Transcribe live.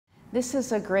This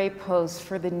is a great pose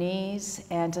for the knees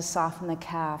and to soften the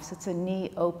calves. It's a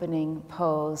knee opening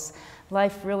pose.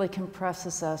 Life really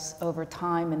compresses us over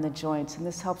time in the joints, and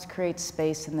this helps create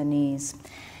space in the knees.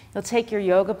 You'll take your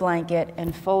yoga blanket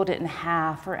and fold it in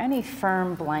half, or any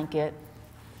firm blanket.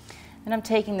 And I'm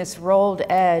taking this rolled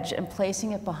edge and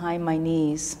placing it behind my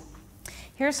knees.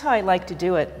 Here's how I like to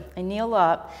do it. I kneel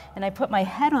up and I put my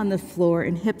head on the floor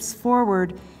and hips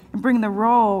forward and bring the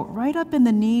roll right up in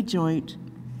the knee joint.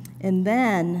 And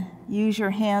then use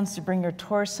your hands to bring your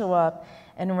torso up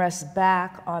and rest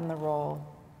back on the roll.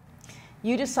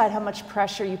 You decide how much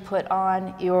pressure you put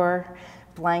on your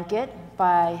blanket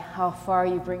by how far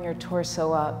you bring your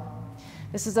torso up.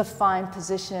 This is a fine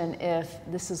position if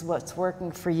this is what's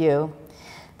working for you.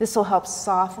 This will help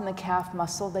soften the calf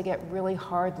muscle. They get really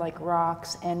hard like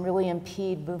rocks and really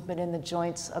impede movement in the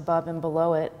joints above and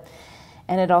below it.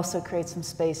 And it also creates some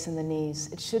space in the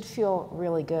knees. It should feel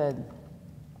really good.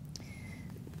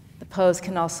 The pose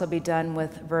can also be done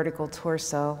with vertical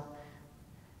torso.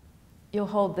 You'll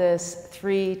hold this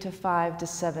 3 to 5 to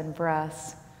 7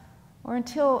 breaths, or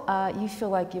until you feel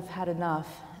like you've had enough.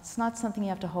 It's not something you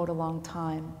have to hold a long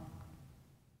time.